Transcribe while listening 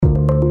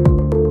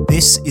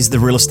This is the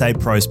Real Estate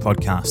Pros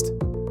Podcast,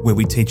 where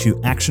we teach you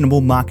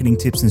actionable marketing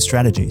tips and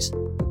strategies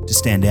to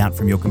stand out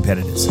from your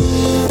competitors.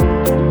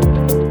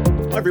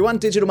 Hi everyone,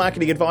 Digital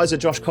Marketing Advisor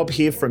Josh Cobb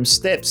here from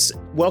Steps.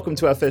 Welcome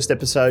to our first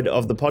episode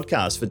of the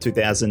podcast for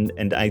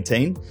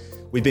 2018.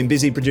 We've been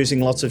busy producing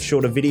lots of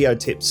shorter video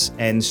tips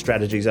and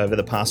strategies over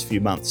the past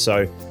few months,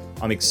 so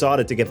I'm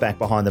excited to get back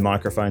behind the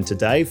microphone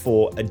today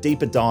for a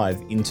deeper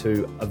dive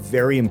into a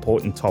very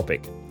important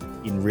topic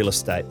in real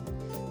estate.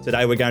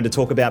 Today we're going to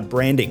talk about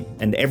branding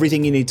and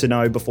everything you need to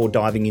know before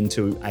diving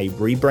into a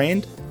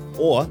rebrand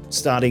or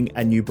starting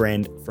a new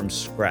brand from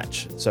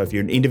scratch. So if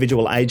you're an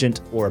individual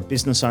agent or a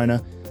business owner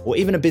or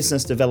even a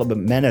business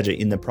development manager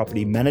in the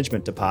property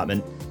management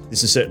department,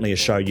 this is certainly a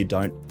show you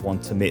don't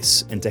want to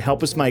miss. And to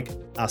help us make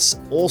us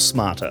all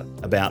smarter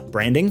about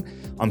branding,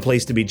 I'm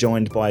pleased to be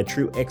joined by a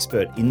true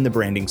expert in the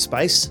branding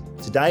space.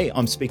 Today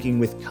I'm speaking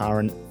with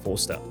Karen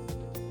Forster.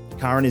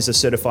 Karen is a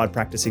certified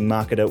practicing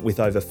marketer with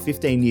over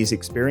 15 years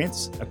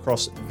experience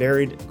across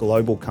varied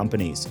global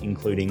companies,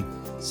 including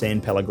San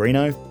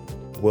Pellegrino,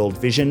 World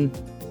Vision,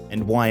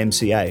 and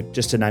YMCA,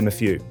 just to name a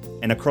few,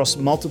 and across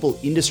multiple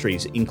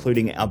industries,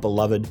 including our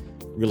beloved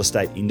real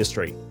estate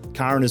industry.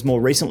 Karen has more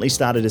recently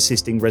started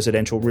assisting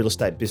residential real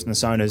estate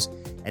business owners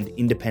and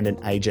independent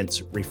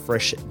agents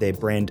refresh their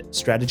brand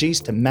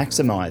strategies to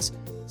maximize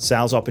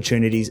sales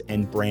opportunities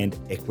and brand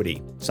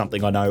equity,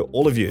 something I know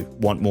all of you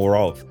want more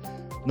of.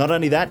 Not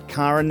only that,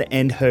 Karen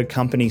and her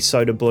company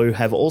Soda Blue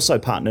have also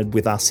partnered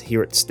with us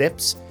here at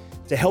Steps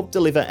to help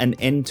deliver an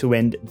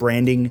end-to-end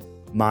branding,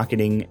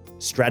 marketing,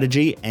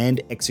 strategy, and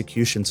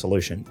execution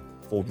solution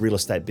for real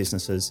estate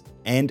businesses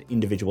and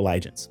individual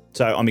agents.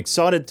 So I'm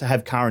excited to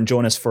have Karen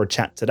join us for a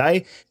chat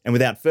today. And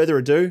without further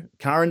ado,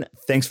 Karen,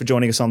 thanks for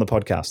joining us on the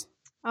podcast.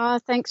 Oh,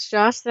 thanks,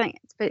 Josh.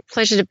 It's a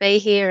pleasure to be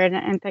here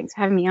and thanks for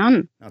having me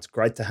on. It's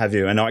great to have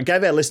you. And I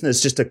gave our listeners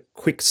just a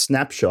quick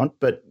snapshot,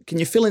 but can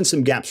you fill in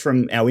some gaps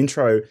from our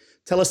intro?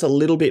 Tell us a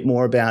little bit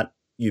more about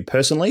you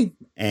personally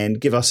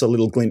and give us a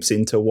little glimpse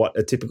into what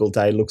a typical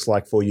day looks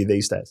like for you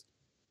these days.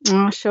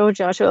 Oh, sure,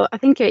 Josh. Well, I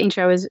think your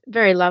intro was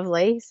very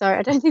lovely, so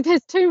I don't think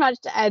there's too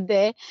much to add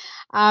there.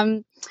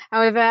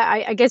 However,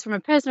 I guess from a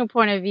personal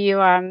point of view,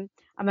 I'm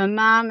a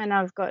mum and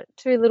I've got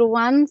two little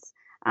ones,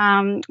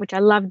 which I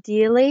love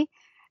dearly.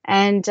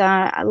 And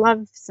I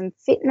love some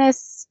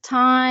fitness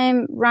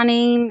time,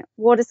 running,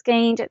 water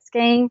skiing, jet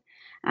skiing.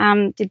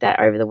 Did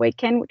that over the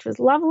weekend, which was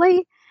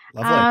lovely.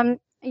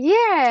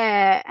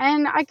 Yeah,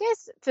 and I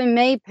guess for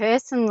me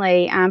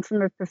personally,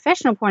 from a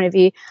professional point of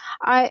view,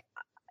 I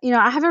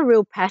have a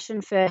real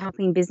passion for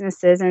helping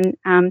businesses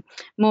and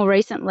more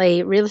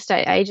recently real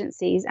estate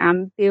agencies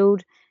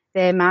build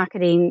their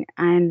marketing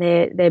and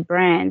their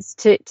brands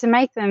to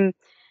make them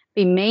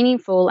be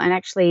meaningful and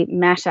actually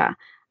matter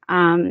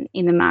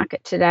in the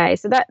market today.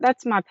 So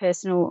that's my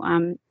personal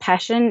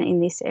passion in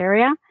this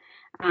area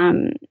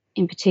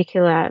in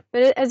particular.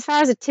 But as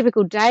far as a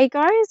typical day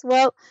goes,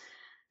 well,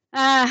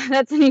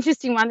 that's an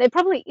interesting one. There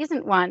probably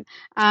isn't one.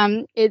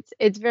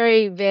 It's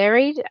very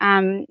varied.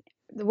 The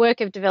work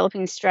of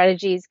developing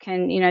strategies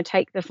can,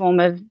 take the form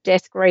of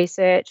desk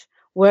research,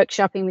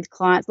 workshopping with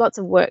clients, lots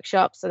of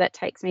workshops. So that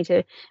takes me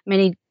to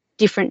many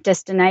different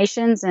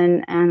destinations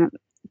and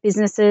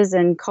businesses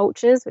and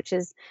cultures, which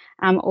is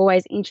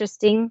always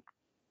interesting.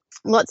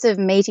 Lots of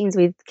meetings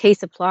with key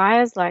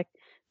suppliers like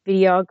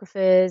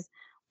videographers,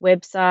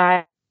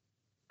 website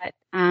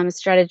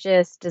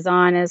strategists,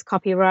 designers,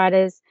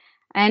 copywriters,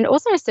 and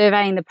also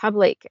surveying the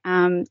public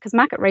because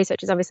market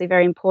research is obviously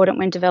very important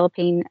when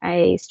developing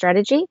a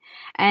strategy.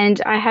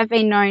 And I have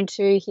been known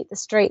to hit the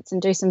streets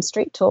and do some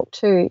street talk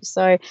too.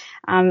 So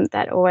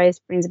that always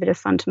brings a bit of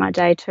fun to my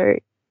day too.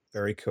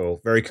 Very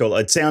cool. Very cool.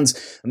 It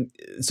sounds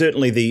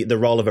certainly the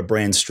role of a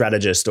brand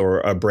strategist or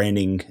a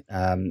branding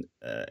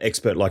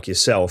expert like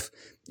yourself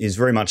is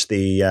very much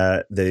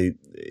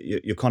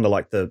you're kind of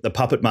like the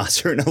puppet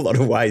master in a lot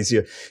of ways.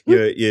 You're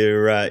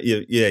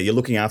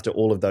looking after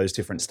all of those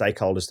different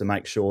stakeholders to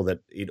make sure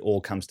that it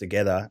all comes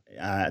together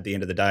at the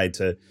end of the day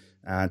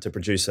to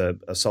produce a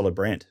solid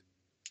brand.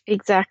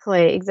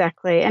 Exactly.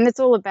 And it's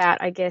all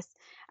about, I guess,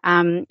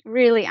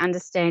 really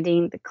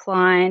understanding the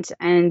client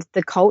and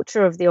the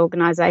culture of the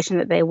organisation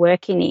that they're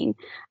working in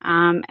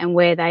and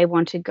where they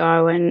want to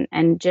go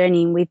and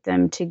journeying with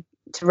them to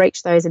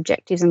reach those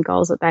objectives and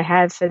goals that they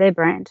have for their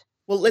brand.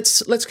 Well,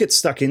 let's get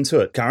stuck into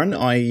it, Karen.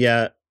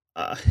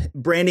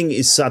 Branding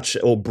is such,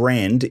 or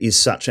brand is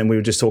such, and we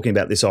were just talking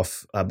about this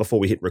off before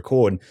we hit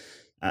record,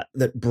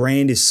 that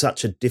brand is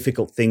such a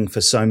difficult thing for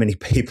so many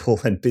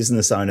people and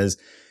business owners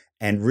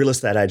and real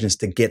estate agents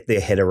to get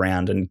their head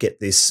around and get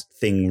this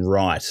thing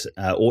right,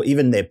 or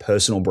even their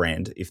personal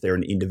brand if they're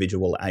an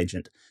individual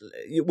agent.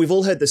 We've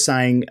all heard the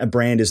saying, a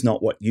brand is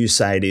not what you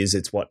say it is,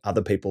 it's what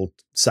other people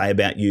say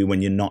about you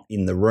when you're not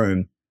in the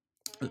room.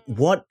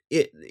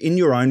 In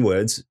your own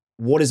words,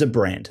 what is a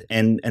brand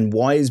and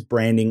why is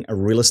branding a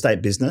real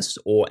estate business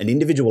or an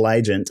individual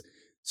agent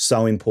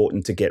so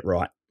important to get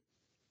right?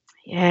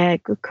 Yeah,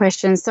 good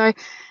question. So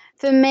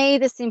for me,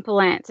 the simple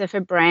answer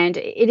for brand,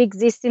 it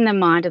exists in the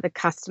mind of the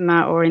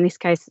customer or in this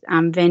case,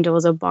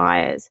 vendors or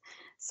buyers.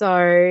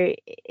 So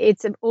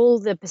it's all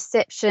the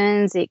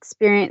perceptions, the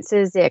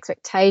experiences, the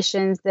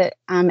expectations that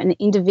an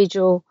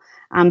individual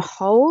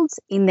holds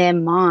in their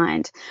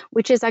mind,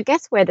 which is, I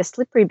guess, where the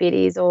slippery bit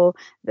is, or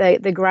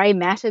the grey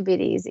matter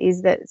bit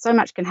is that so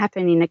much can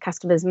happen in a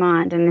customer's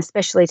mind, and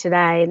especially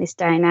today in this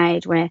day and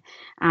age where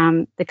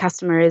the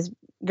customer is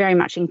very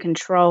much in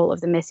control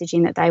of the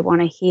messaging that they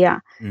want to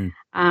hear.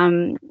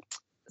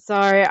 So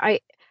I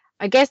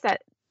guess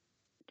that,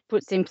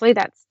 put simply,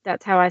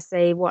 that's how I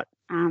see what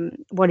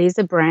is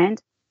a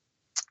brand.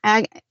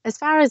 As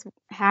far as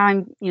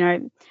how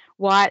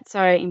why it's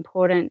so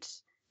important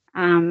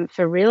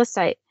for real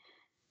estate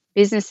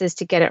businesses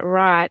to get it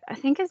right, I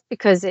think it's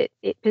because it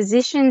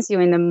positions you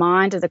in the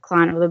mind of the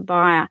client or the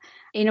buyer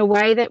in a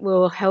way that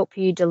will help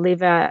you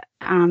deliver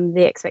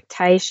the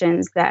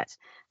expectations that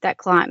that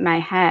client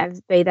may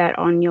have, be that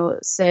on your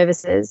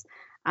services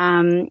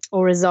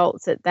or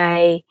results that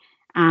they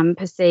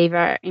perceive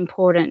are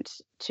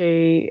important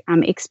to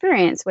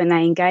experience when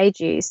they engage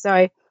you.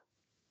 So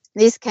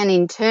this can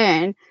in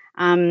turn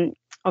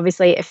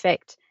obviously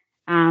affect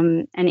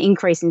an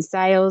increase in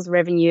sales,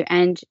 revenue,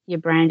 and your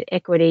brand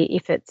equity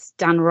if it's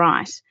done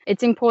right.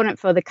 It's important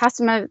for the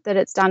customer that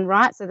it's done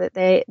right, so that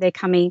they're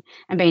coming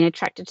and being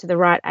attracted to the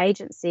right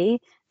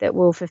agency that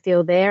will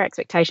fulfill their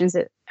expectations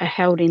that are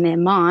held in their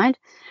mind.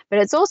 But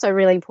it's also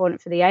really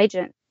important for the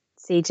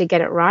agency to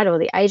get it right, or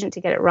the agent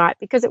to get it right,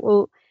 because it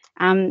will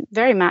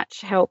very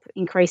much help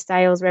increase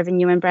sales,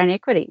 revenue, and brand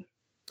equity.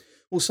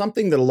 Well,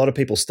 something that a lot of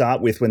people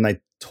start with when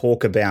they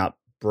talk about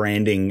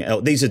branding,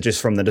 these are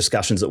just from the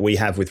discussions that we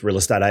have with real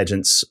estate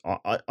agents.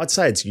 I'd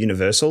say it's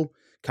universal,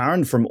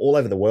 Karen, from all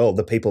over the world,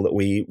 the people that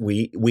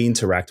we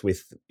interact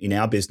with in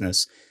our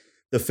business.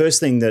 The first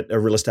thing that a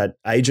real estate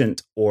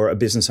agent or a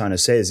business owner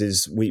says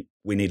is we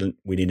need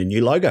a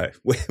new logo.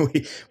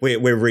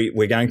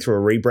 We're going through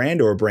a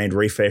rebrand or a brand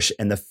refresh,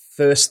 and the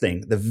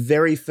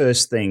very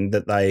first thing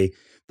that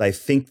they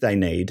think they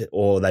need,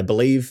 or they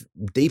believe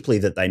deeply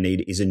that they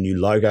need, is a new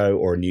logo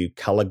or a new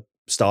color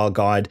style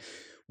guide.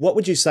 What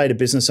would you say to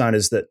business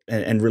owners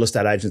and real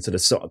estate agents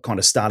that are kind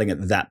of starting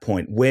at that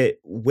point?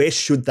 Where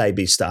should they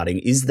be starting?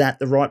 Is that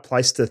the right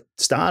place to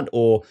start,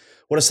 or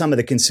what are some of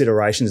the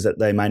considerations that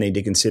they may need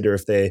to consider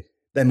if they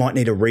might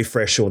need a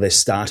refresh or they're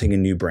starting a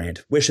new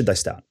brand? Where should they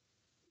start?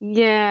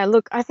 Yeah,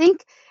 look, I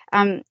think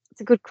it's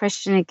a good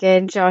question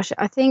again, Josh.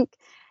 I think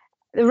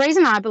the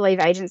reason I believe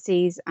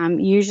agencies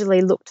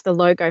usually look to the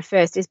logo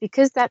first is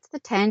because that's the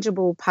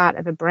tangible part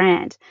of a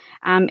brand.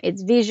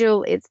 It's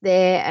visual, it's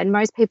there, and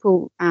most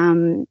people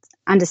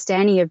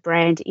understanding of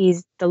brand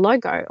is the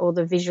logo or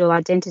the visual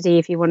identity,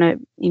 if you want to,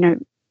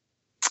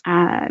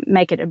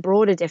 make it a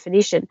broader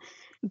definition.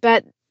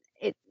 But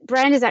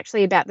brand is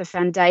actually about the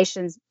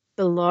foundations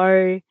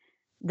below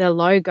the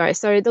logo.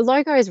 So the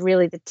logo is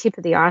really the tip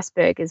of the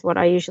iceberg, is what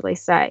I usually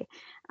say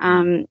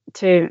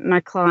to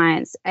my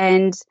clients.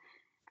 And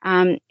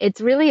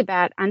it's really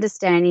about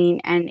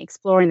understanding and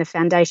exploring the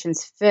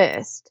foundations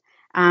first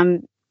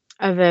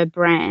of a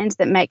brand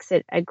that makes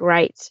it a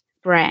great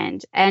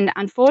brand. And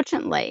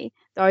unfortunately,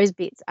 those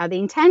bits are the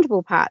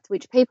intangible parts,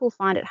 which people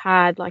find it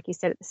hard, like you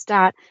said at the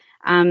start,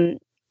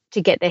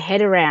 to get their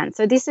head around.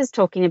 So this is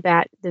talking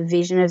about the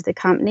vision of the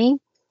company,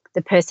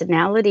 the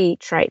personality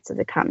traits of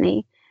the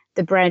company,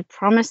 the brand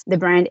promise, the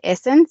brand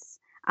essence,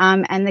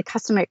 and the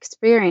customer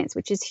experience,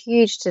 which is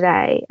huge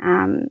today,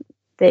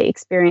 the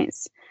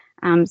experience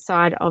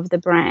side of the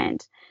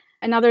brand.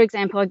 Another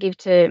example I give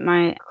to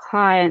my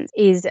clients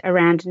is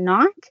around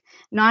Nike.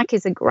 Nike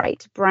is a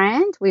great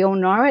brand. We all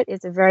know it.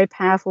 It's a very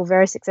powerful,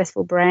 very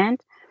successful brand.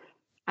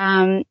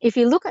 If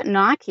you look at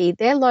Nike,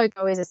 their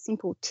logo is a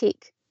simple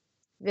tick.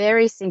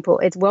 Very simple.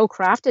 It's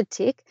well-crafted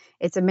tick.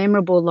 It's a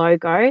memorable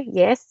logo,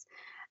 yes.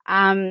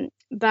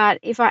 But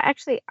if I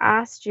actually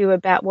asked you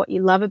about what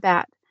you love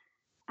about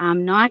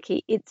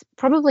Nike, it's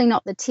probably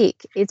not the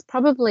tick. It's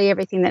probably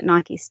everything that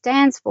Nike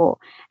stands for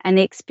and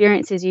the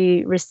experiences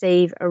you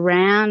receive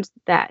around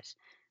that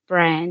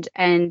brand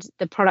and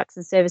the products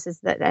and services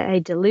that they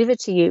deliver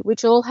to you,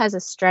 which all has a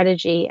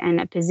strategy and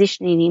a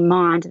positioning in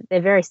mind that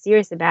they're very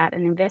serious about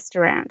and invest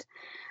around.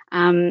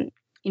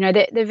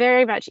 There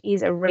very much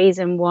is a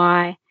reason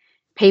why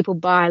people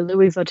buy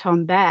Louis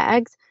Vuitton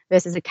bags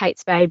versus a Kate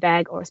Spade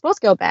bag or a Sports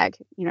Girl bag,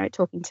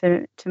 talking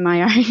to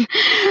my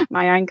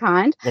own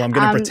kind. Well, I'm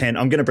going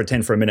to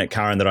pretend for a minute,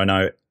 Karen, that I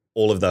know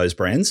all of those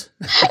brands.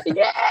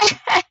 Yeah.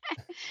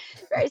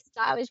 Very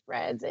stylish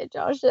brands there,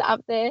 Josh,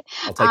 up there.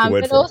 I'll take your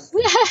word for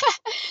it.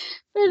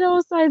 But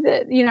also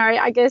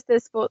I guess the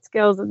sports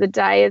girls of the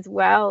day as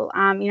well.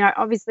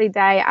 Obviously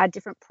they are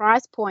different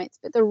price points,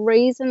 but the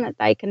reason that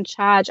they can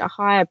charge a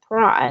higher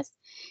price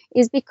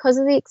is because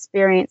of the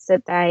experience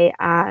that they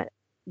are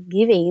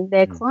giving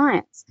their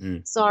clients.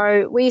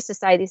 So we used to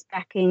say this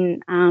back in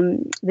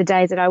the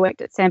days that I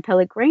worked at San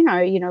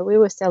Pellegrino, we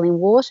were selling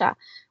water.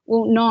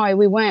 Well, no,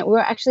 we weren't. We were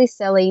actually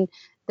selling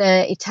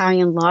the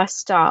Italian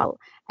lifestyle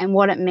and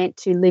what it meant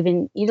to live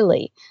in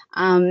Italy.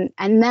 And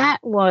that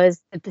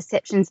was the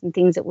perceptions and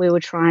things that we were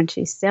trying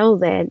to sell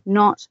there,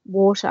 not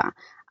water.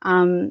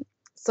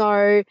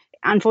 So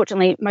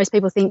unfortunately, most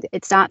people think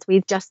it starts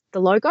with just the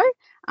logo,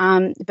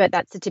 but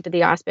that's the tip of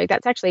the iceberg.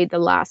 That's actually the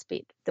last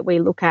bit that we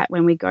look at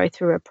when we go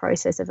through a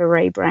process of a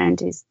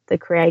rebrand is the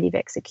creative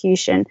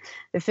execution.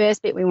 The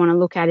first bit we want to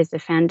look at is the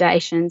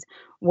foundations,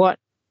 what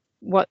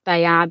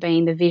they are,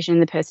 being the vision,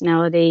 the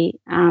personality,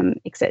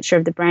 etc.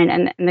 of the brand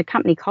and the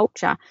company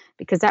culture,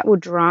 because that will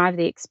drive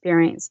the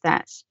experience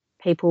that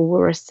people will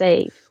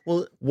receive.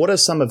 Well, what are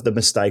some of the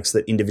mistakes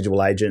that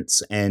individual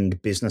agents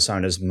and business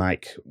owners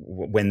make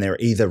when they're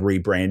either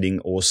rebranding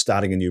or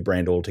starting a new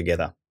brand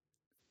altogether?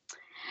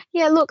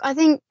 Yeah, look, I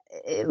think,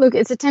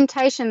 it's a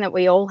temptation that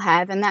we all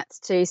have, and that's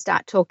to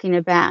start talking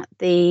about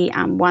the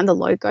the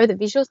logo, the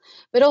visuals,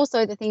 but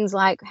also the things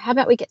like, how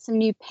about we get some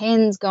new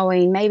pens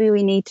going? Maybe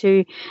we need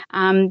to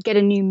get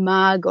a new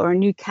mug or a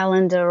new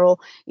calendar, or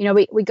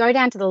we go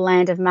down to the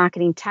land of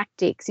marketing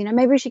tactics.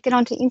 Maybe we should get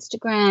onto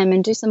Instagram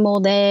and do some more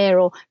there,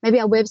 or maybe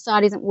our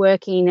website isn't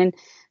working, and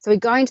so we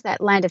go into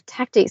that land of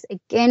tactics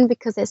again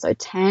because they're so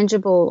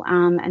tangible,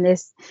 and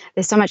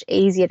they're so much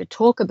easier to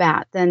talk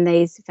about than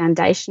these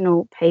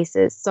foundational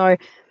pieces. So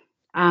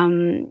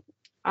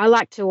I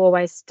like to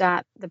always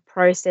start the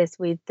process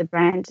with the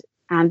brand,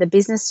 the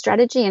business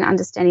strategy and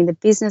understanding the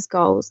business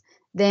goals,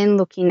 then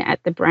looking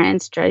at the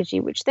brand strategy,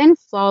 which then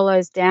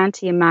follows down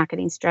to your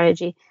marketing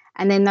strategy.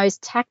 And then those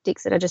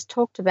tactics that I just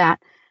talked about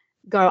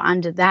go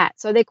under that.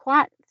 So they're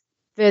quite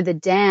further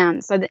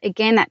down. So that,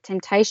 again, that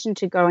temptation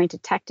to go into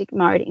tactic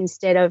mode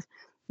instead of,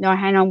 no,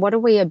 hang on, what are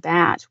we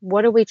about?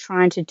 What are we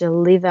trying to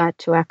deliver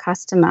to our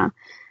customer?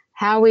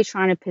 How are we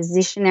trying to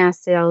position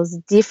ourselves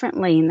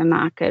differently in the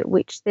market,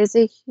 which there's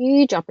a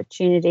huge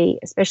opportunity,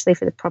 especially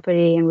for the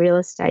property and real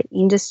estate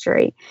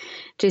industry,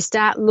 to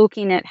start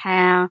looking at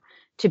how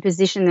to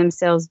position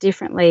themselves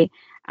differently,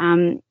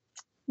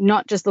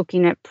 not just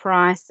looking at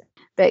price,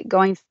 but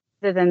going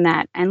further than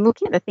that and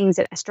looking at the things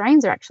that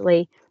Australians are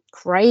actually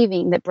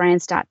craving, that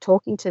brands start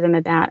talking to them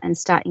about and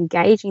start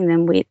engaging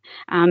them with.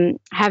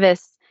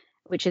 Havas,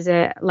 which is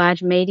a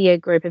large media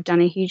group, have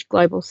done a huge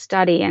global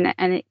study, and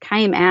it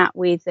came out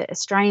with that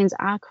Australians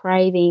are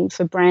craving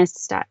for brands to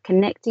start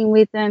connecting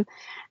with them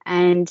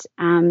and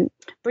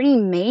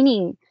bringing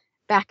meaning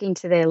back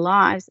into their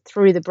lives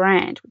through the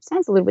brand, which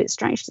sounds a little bit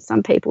strange to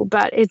some people,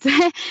 but it's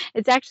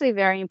it's actually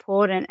very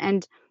important.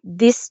 And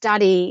this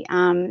study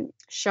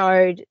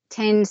showed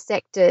 10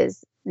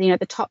 sectors,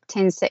 the top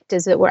 10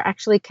 sectors that were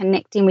actually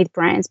connecting with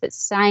brands, but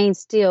saying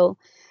still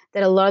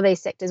that a lot of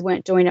these sectors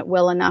weren't doing it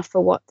well enough for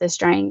what the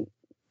Australian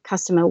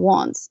customer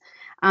wants.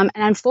 And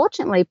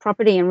unfortunately,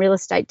 property and real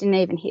estate didn't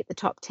even hit the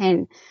top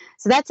 10.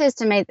 So that says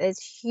to me that there's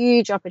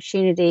huge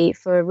opportunity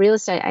for real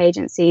estate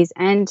agencies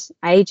and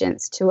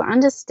agents to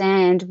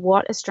understand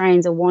what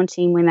Australians are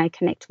wanting when they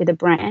connect with a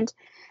brand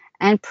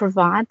and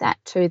provide that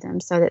to them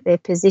so that they're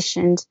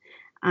positioned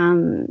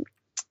in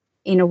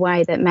a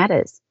way that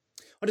matters.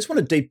 I just want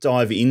to deep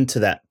dive into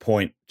that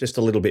point just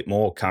a little bit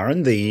more,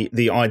 Karen,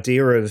 the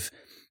idea of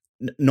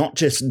not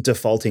just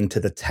defaulting to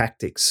the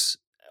tactics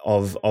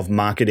of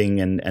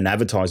marketing and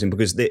advertising,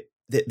 because they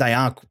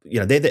are,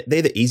 they're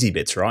the easy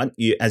bits, right?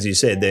 As you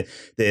said,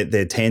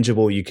 they're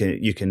tangible. You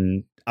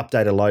can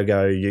update a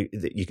logo.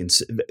 You can.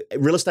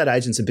 Real estate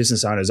agents and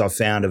business owners, I've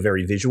found, are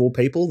very visual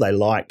people. They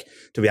like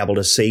to be able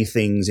to see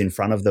things in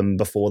front of them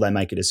before they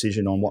make a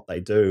decision on what they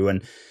do,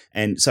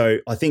 and so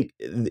I think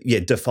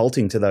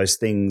defaulting to those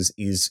things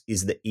is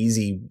the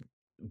easy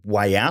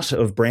way out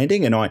of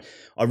branding. And I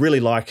really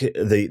like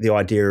the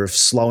idea of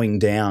slowing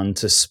down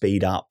to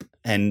speed up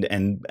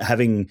and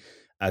having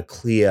a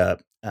clear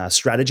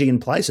strategy in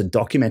place, a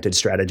documented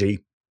strategy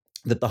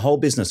that the whole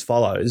business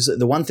follows.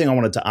 The one thing I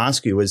wanted to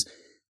ask you was,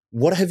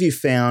 what have you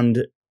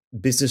found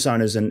business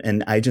owners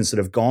and agents that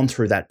have gone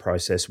through that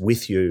process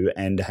with you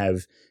and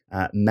have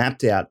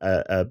mapped out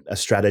a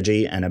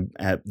strategy and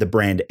the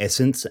brand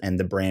essence and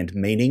the brand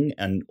meaning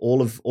and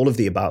all of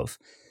the above?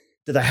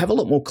 Do they have a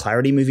lot more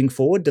clarity moving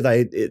forward?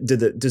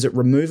 Does it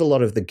remove a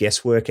lot of the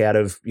guesswork out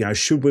of,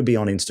 should we be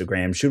on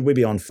Instagram? Should we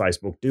be on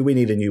Facebook? Do we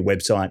need a new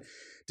website?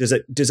 Does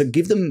it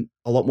give them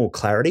a lot more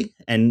clarity?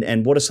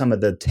 And what are some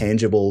of the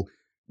tangible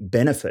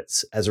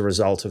benefits as a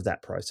result of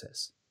that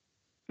process?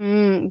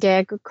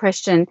 Yeah, good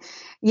question.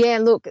 Yeah,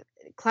 look,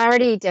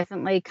 clarity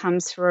definitely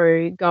comes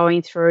through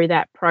going through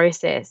that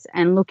process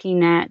and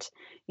looking at,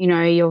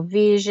 your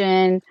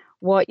vision,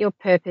 what your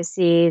purpose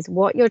is,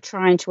 what you're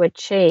trying to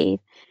achieve,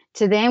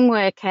 to then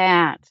work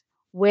out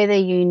whether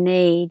you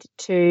need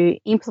to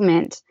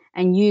implement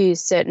and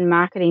use certain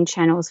marketing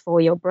channels for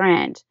your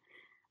brand.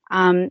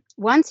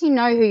 Once you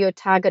know who your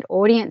target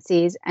audience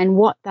is and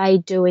what they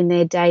do in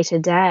their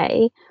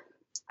day-to-day,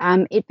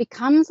 it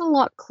becomes a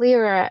lot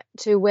clearer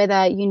to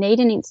whether you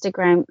need an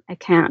Instagram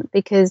account,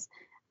 because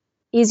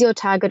is your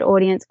target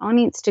audience on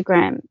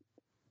Instagram?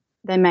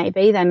 They may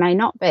be, they may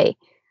not be.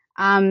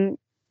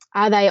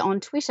 Are they on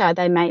Twitter?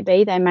 They may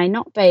be, they may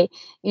not be.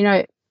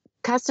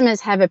 Customers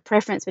have a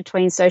preference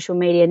between social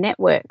media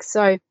networks.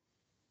 So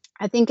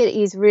I think it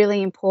is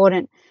really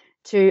important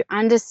to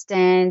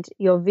understand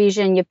your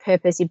vision, your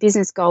purpose, your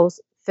business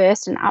goals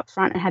first and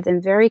upfront, and have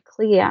them very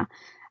clear,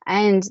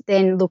 and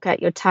then look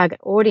at your target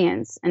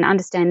audience and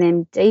understand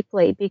them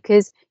deeply,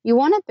 because you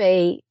want to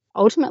be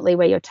ultimately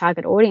where your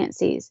target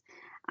audience is.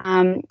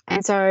 And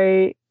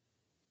so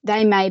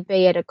they may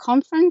be at a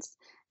conference,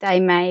 they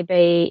may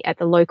be at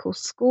the local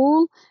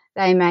school,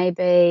 they may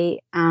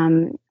be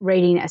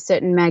reading a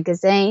certain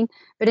magazine,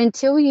 but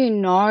until you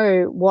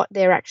know what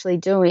they're actually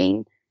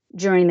doing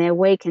during their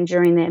week and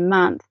during their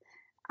month,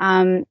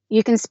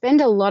 you can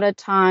spend a lot of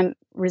time,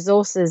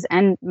 resources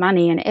and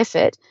money and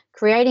effort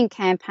creating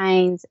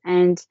campaigns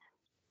and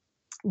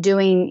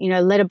doing,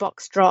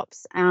 letterbox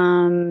drops,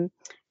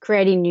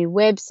 creating new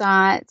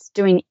websites,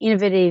 doing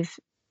innovative,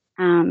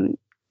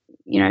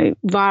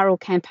 viral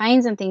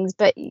campaigns and things,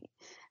 but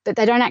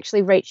they don't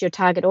actually reach your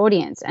target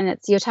audience. And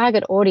it's your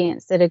target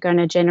audience that are going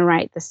to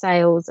generate the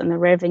sales and the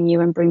revenue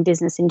and bring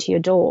business into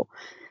your door.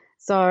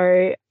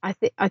 So I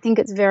think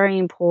it's very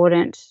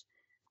important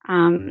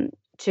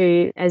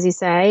to, as you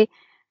say,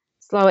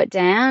 slow it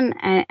down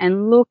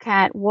and look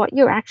at what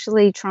you're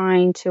actually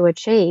trying to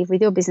achieve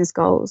with your business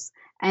goals,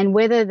 and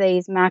whether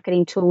these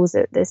marketing tools,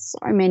 that there's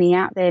so many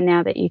out there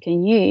now that you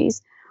can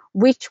use,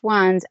 which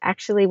ones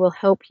actually will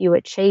help you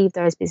achieve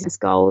those business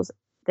goals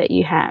that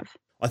you have.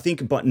 I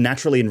think, but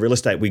naturally in real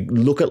estate, we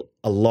look at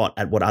a lot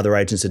at what other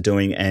agents are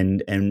doing,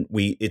 and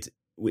we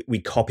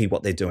copy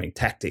what they're doing,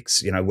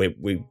 tactics.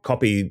 We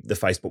copy the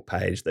Facebook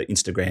page, the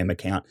Instagram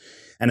account.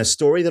 And a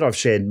story that I've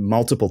shared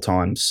multiple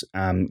times,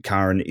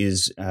 Karen,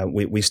 is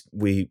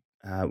we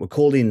were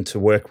called in to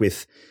work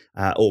with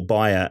or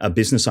by a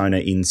business owner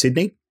in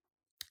Sydney.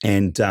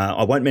 And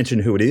I won't mention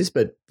who it is,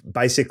 but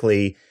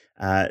basically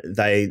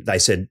they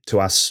said to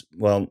us,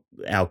 well,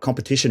 our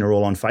competition are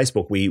all on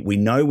Facebook. We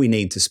know we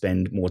need to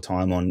spend more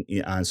time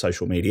on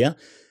social media.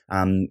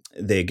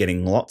 They're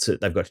getting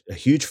they've got a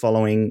huge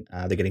following.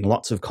 They're getting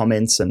lots of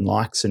comments and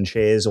likes and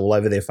shares all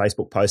over their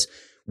Facebook posts.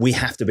 We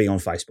have to be on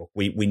Facebook.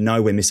 We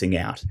know we're missing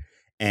out.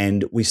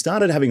 And we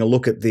started having a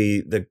look at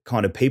the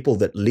kind of people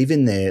that live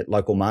in their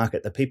local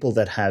market, the people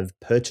that have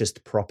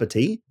purchased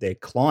property, their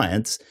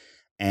clients,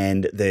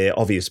 and their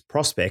obvious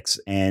prospects,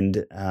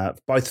 and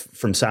both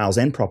from sales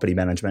and property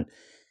management.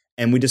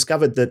 And we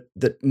discovered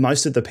that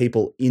most of the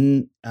people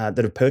that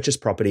have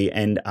purchased property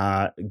and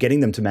are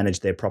getting them to manage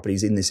their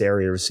properties in this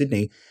area of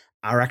Sydney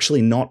are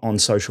actually not on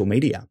social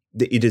media.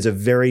 It is a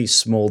very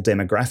small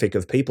demographic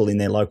of people in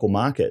their local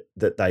market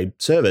that they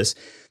service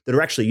that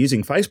are actually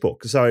using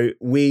Facebook. So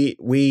we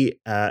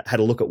had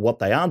a look at what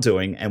they are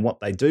doing, and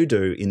what they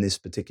do in this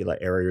particular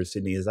area of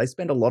Sydney is they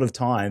spend a lot of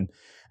time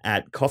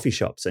at coffee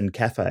shops and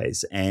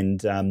cafes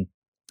and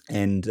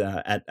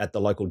at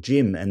the local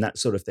gym and that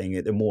sort of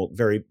thing. They're more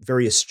very,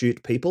 very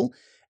astute people,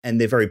 and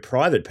they're very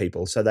private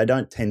people, so they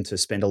don't tend to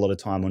spend a lot of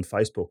time on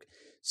Facebook.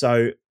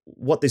 So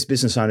what this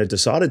business owner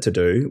decided to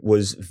do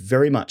was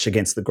very much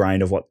against the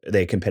grain of what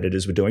their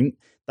competitors were doing.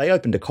 They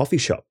opened a coffee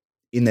shop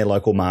in their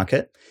local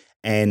market,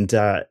 and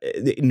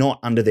not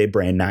under their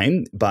brand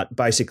name, but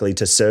basically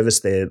to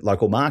service their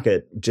local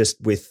market just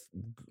with,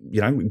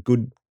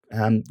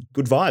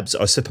 good vibes,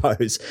 I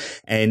suppose.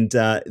 And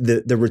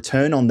the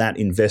return on that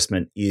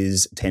investment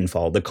is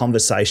tenfold. The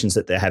conversations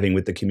that they're having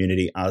with the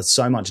community are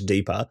so much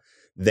deeper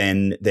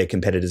than their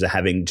competitors are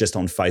having just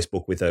on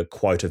Facebook with a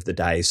quote of the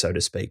day, so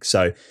to speak.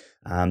 So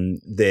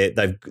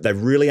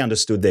they've really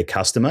understood their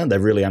customer.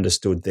 They've really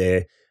understood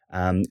their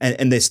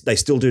and they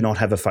still do not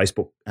have a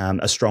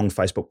strong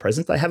Facebook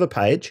presence. They have a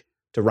page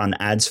to run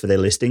ads for their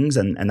listings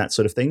and that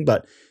sort of thing,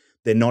 but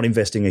they're not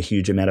investing a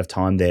huge amount of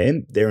time there.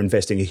 They're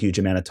investing a huge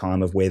amount of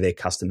time of where their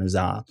customers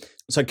are.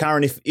 So,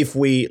 Karen, if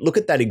we look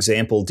at that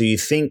example, do you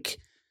think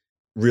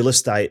real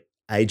estate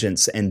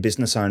agents and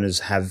business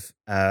owners have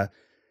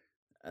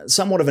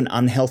somewhat of an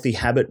unhealthy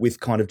habit with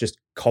kind of just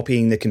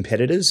copying the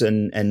competitors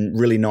and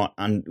really not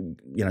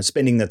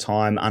spending the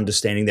time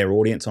understanding their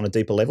audience on a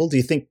deeper level? Do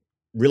you think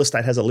real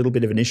estate has a little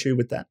bit of an issue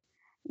with that?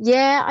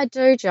 Yeah, I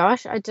do,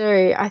 Josh. I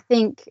do. I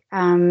think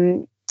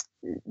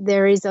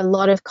there is a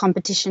lot of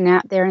competition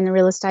out there in the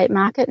real estate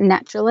market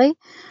naturally.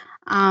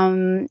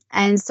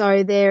 And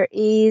so there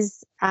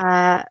is,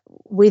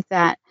 with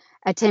that,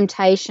 a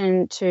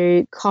temptation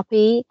to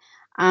copy,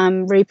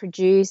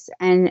 reproduce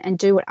and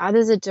do what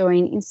others are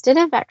doing instead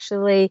of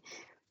actually,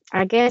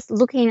 I guess,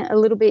 looking a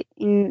little bit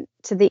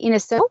into the inner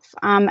self.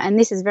 And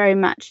this is very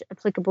much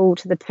applicable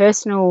to the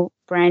personal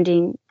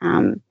branding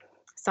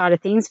side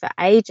of things for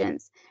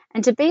agents.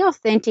 And to be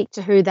authentic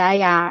to who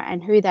they are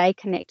and who they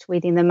connect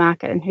with in the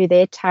market and who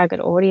their target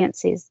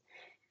audience is.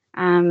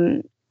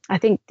 I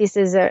think this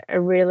is a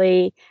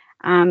really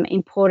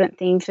important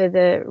thing for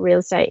the real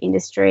estate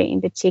industry in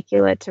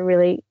particular to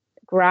really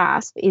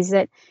grasp, is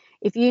that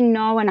if you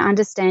know and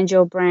understand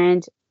your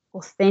brand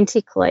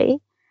authentically,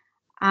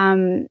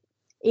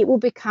 it will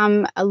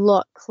become a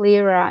lot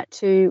clearer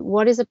to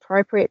what is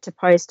appropriate to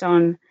post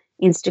on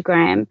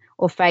Instagram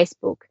or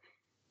Facebook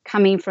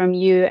coming from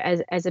you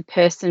as a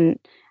person,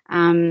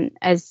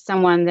 as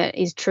someone that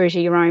is true to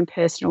your own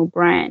personal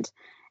brand.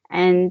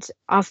 And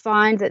I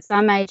find that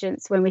some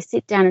agents, when we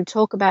sit down and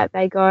talk about it,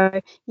 they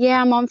go, yeah,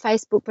 I'm on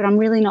Facebook, but I'm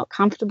really not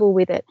comfortable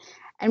with it.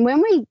 And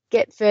when we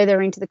get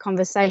further into the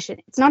conversation,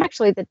 it's not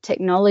actually the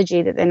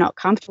technology that they're not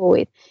comfortable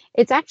with.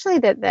 It's actually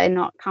that they're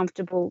not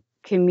comfortable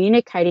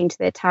communicating to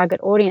their target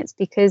audience,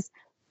 because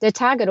their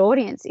target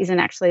audience isn't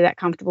actually that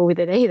comfortable with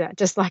it either,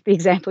 just like the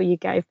example you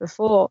gave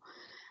before.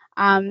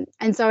 And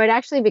so it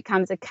actually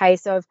becomes a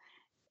case of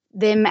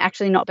them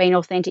actually not being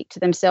authentic to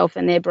themselves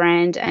and their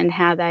brand and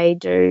how they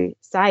do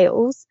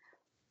sales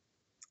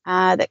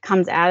that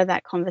comes out of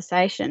that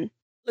conversation.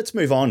 Let's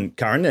move on,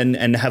 Karen,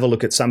 and have a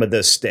look at some of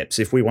the steps.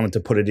 If we wanted to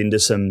put it into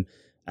some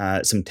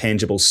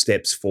tangible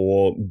steps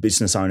for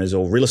business owners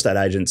or real estate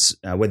agents,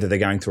 whether they're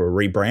going through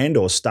a rebrand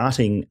or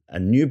starting a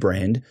new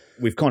brand,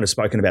 we've kind of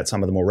spoken about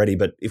some of them already,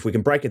 but if we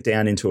can break it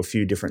down into a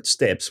few different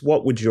steps,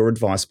 what would your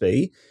advice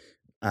be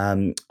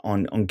on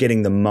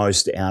getting the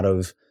most out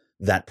of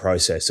that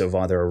process of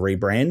either a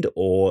rebrand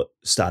or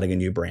starting a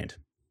new brand?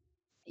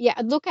 Yeah,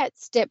 I'd look at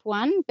step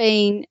one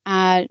being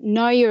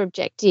know your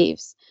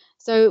objectives.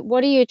 So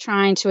what are you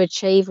trying to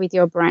achieve with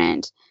your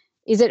brand?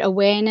 Is it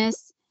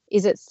awareness?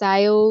 Is it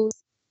sales?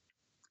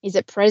 Is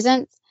it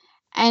presence?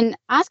 And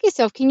ask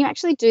yourself, can you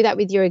actually do that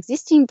with your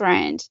existing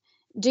brand?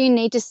 Do you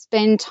need to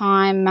spend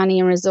time, money,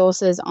 and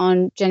resources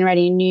on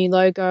generating a new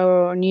logo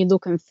or a new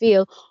look and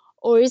feel?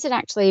 Or is it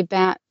actually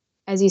about,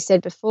 as you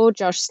said before,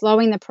 Josh,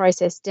 slowing the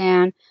process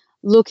down,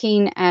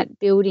 looking at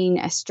building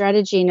a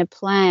strategy and a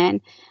plan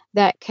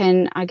that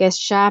can, I guess,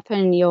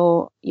 sharpen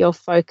your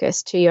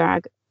focus to your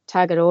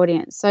target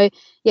audience? So,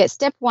 yeah,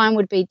 step one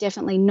would be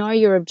definitely know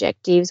your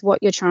objectives, what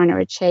you're trying to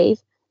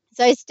achieve.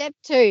 So step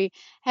two,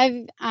 have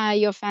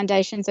your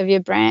foundations of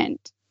your brand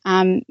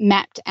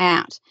mapped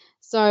out.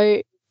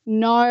 So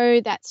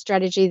know that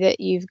strategy that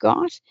you've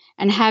got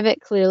and have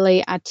it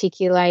clearly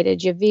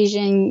articulated, your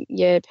vision,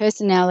 your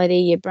personality,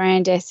 your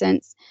brand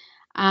essence,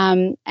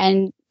 and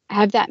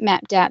have that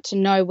mapped out to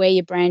know where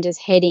your brand is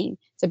heading.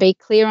 So be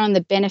clear on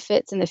the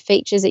benefits and the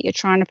features that you're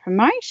trying to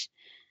promote.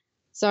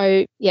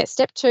 So, yeah,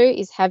 step two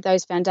is have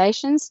those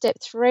foundations. Step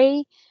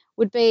three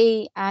would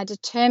be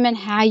determine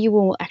how you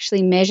will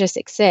actually measure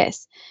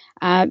success.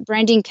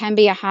 Branding can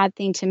be a hard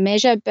thing to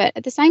measure, but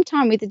at the same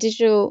time, with the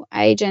digital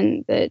age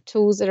and the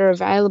tools that are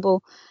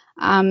available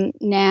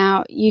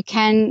now, you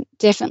can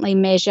definitely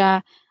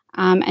measure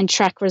and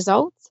track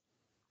results.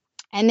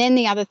 And then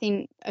the other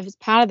thing as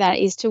part of that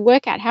is to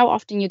work out how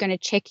often you're going to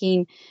check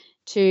in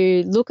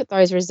to look at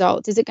those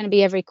results. Is it going to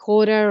be every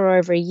quarter or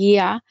every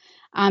year?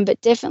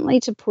 But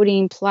definitely to put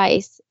in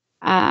place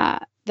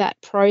that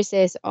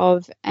process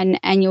of an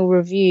annual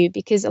review,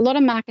 because a lot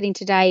of marketing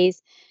today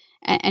is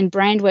and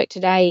brand work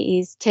today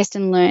is test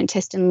and learn.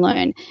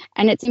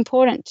 And it's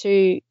important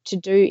to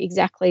do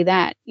exactly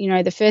that. You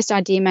know, the first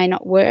idea may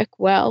not work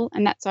well,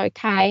 and that's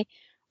okay.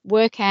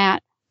 Work out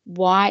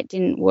why it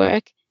didn't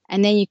work,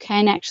 and then you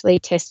can actually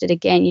test it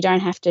again. You don't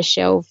have to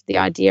shelve the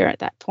idea at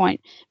that point.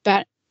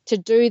 But to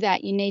do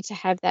that, you need to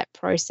have that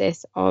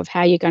process of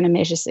how you're going to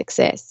measure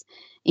success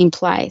in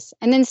place.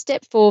 And then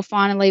step four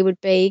finally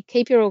would be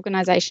keep your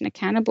organization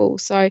accountable.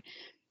 So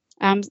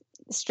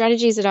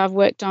strategies that I've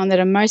worked on that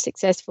are most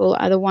successful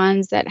are the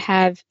ones that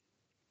have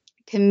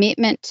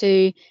commitment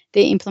to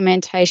the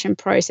implementation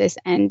process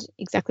and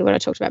exactly what I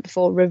talked about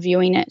before,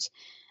 reviewing it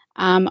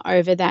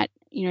over that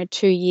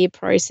 2-year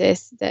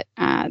process that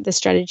the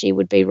strategy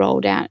would be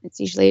rolled out. It's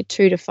usually a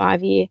 2 to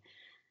 5 year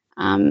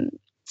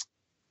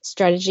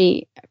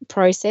strategy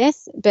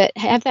process, but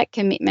have that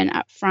commitment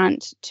up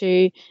front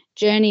to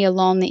journey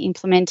along the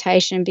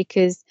implementation,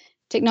 because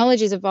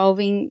technology is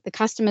evolving, the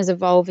customer's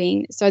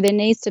evolving, so there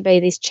needs to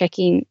be this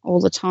check-in all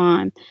the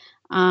time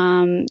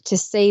to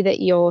see that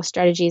your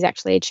strategy is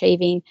actually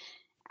achieving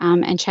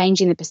and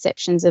changing the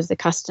perceptions of the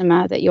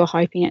customer that you're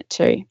hoping it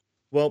to.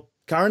 Well,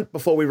 Karen,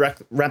 before we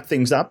wrap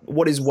things up,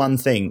 what is one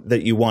thing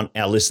that you want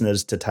our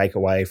listeners to take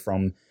away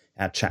from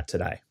our chat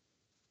today?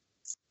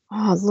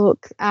 Oh,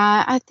 look,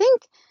 I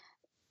think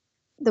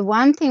the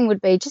one thing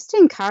would be just to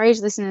encourage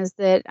listeners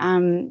that,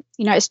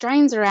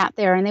 Australians are out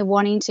there and they're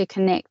wanting to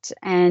connect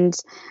and,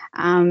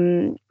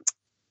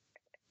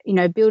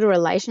 build a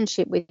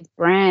relationship with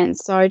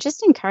brands. So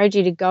just encourage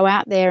you to go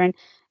out there and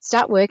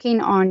start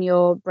working on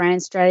your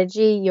brand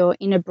strategy, your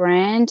inner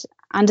brand,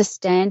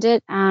 understand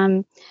it,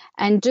 and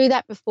do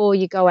that before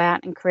you go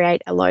out and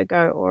create a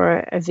logo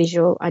or a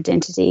visual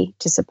identity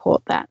to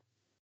support that.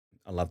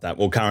 I love that.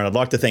 Well, Karen, I'd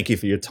like to thank you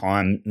for your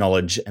time,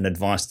 knowledge and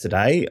advice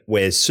today.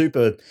 We're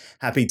super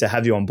happy to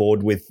have you on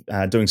board with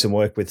doing some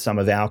work with some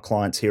of our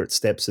clients here at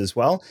Steps as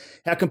well.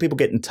 How can people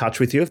get in touch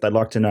with you if they'd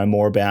like to know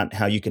more about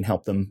how you can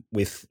help them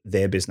with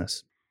their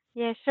business?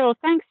 Yeah, sure.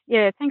 Thanks.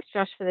 Yeah, thanks,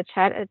 Josh, for the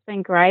chat. It's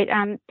been great.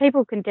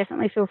 People can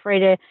definitely feel free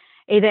to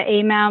either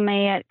email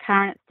me at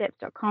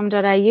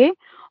karen@steps.com.au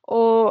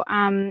or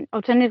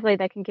alternatively,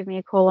 they can give me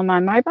a call on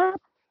my mobile.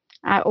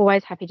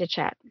 Always happy to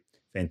chat.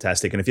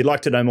 Fantastic. And if you'd like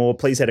to know more,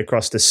 please head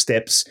across to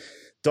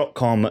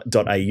steps.com.au.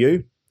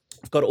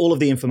 I've got all of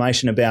the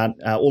information about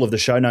all of the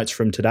show notes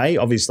from today,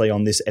 obviously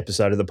on this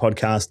episode of the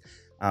podcast,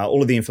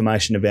 all of the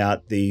information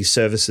about the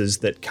services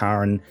that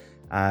Karen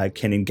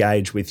can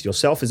engage with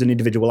yourself as an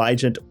individual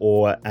agent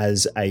or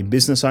as a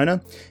business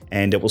owner,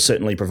 and it will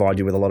certainly provide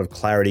you with a lot of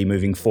clarity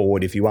moving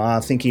forward. If you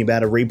are thinking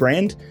about a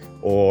rebrand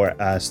or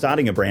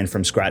starting a brand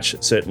from scratch,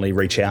 certainly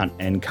reach out,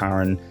 and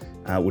Karen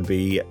would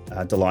be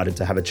delighted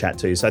to have a chat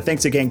to you. So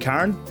thanks again,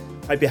 Karen.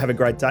 Hope you have a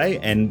great day,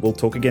 and we'll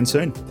talk again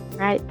soon.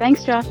 Great.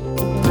 Thanks, Josh.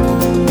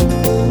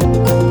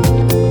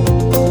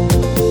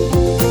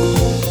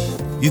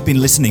 You've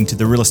been listening to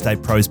the Real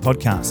Estate Pros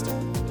podcast.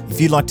 If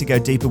you'd like to go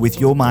deeper with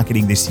your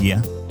marketing this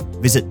year,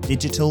 visit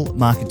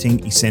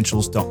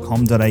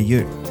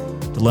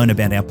digitalmarketingessentials.com.au to learn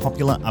about our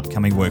popular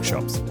upcoming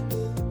workshops.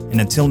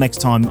 And until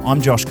next time,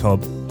 I'm Josh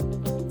Cobb.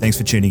 Thanks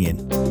for tuning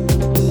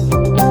in.